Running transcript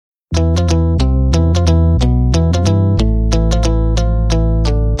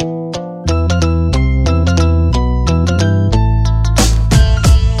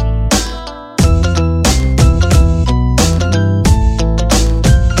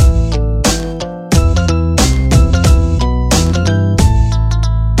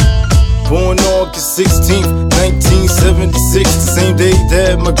16th, 1976, the same day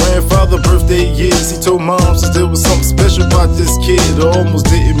that my grandfather's birthday is. He told mom since there was something special about this kid, I almost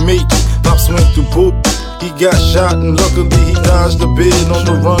didn't make it. Pops went through poop. He got shot and luckily he dodged a bit. On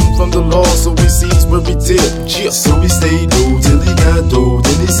the run from the law, so he sees where he did. So he stayed low till he got dough,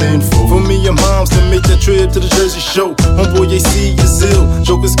 then he sent for me and moms to make that trip to the Jersey Show. Homeboy AC is ill,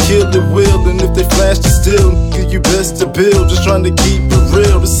 jokers kill at will, and if they flash to steal, you best to build. Just trying to keep it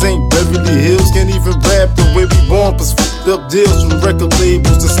real. This ain't Beverly Hills, can't even rap the way we want. Cause f***ed up deals from record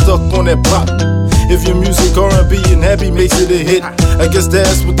labels that's stuck on that pop. If your music R&B and happy makes it a hit, I guess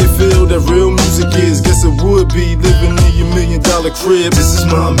that's what they feel that real music is. Guess it would be living in your $1 million crib. This is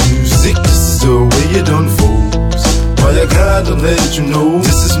my music, this is the way it unfolds. Why I gotta let you know,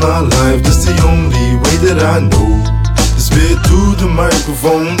 this is my life, this the only way that I know. To spit through the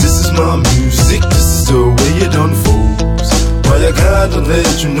microphone, this is my music, this is the way it unfolds. Why I gotta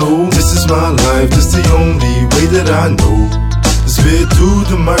let you know, this is my life, this the only way that I know. Spit through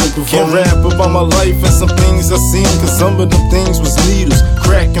the microphone. Can't rap about my life and some things I seen, cause some of them things was needles,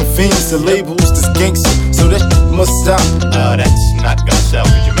 crack and fiends. The labels this gangster, so that must stop. That's not gonna sell,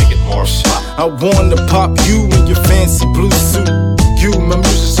 could you make it more pop? I wanna pop you in your fancy blue suit. You, my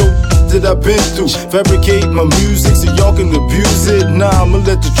music so that I've been through. Fabricate my music so y'all can abuse it. Nah, I'ma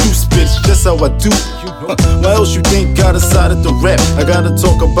let the truth spit, just how I do. Why else you think I decided to rap? I gotta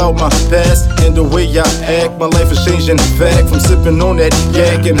talk about my past and the way I act. My life has changed in fact, from sipping on that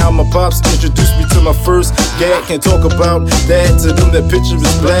yak and how my pops introduced me to my first yak. Can't talk about that to them, that picture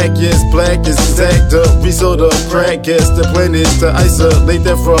is black. Yes, black is exact, the result of crack. Guess the plan is to isolate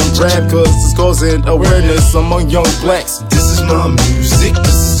that from rap, cause it's causing awareness among young blacks. This is my music,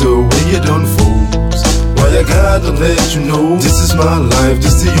 this is the way it unfolds. Why I gotta let you know, this is my life,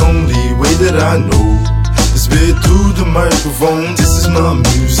 this the only way that I know. To spit through the microphone, this is my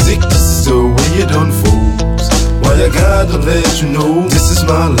music, this is the way it unfolds. Why I gotta let you know, this is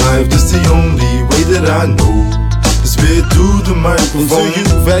my life, this the only way that I know. To spit through the microphone. Until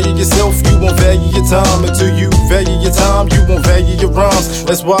you value yourself, you won't value your time. Until you value your time, you won't value your rhymes.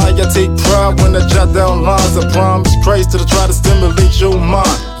 That's why I take pride when I jot down lines. I promise Christ that I try to stimulate your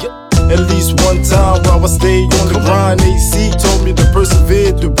mind. At least one time while I stay on the grind. AC told me to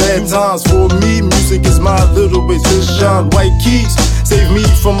persevere through bad times. For me, music is my little way to shine. White keys save me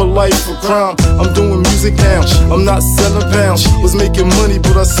from a life of crime. I'm doing music now, I'm not selling pounds. Was making money,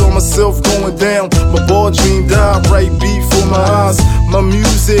 but I saw myself going down. My ball dream died right before my eyes. My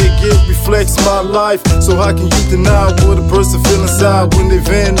music, it reflects my life. So how can you deny what a person feel inside when they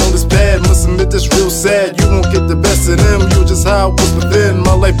van on this pad? Must admit that's real sad. You won't get the best of them, you just hide what's within.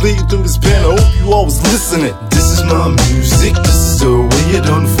 My life bleeding through this pen, I hope you always listening. This is my music, this is the way it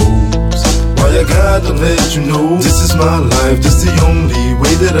unfolds. Why I gotta let you know, this is my life, this the only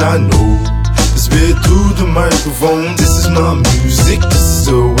way that I know. To spit through the microphone, this is my music, this is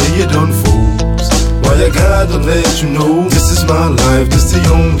the way it unfolds. Why I gotta let you know, this is my life, this the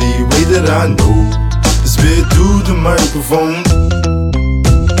only way that I know. To spit through the microphone.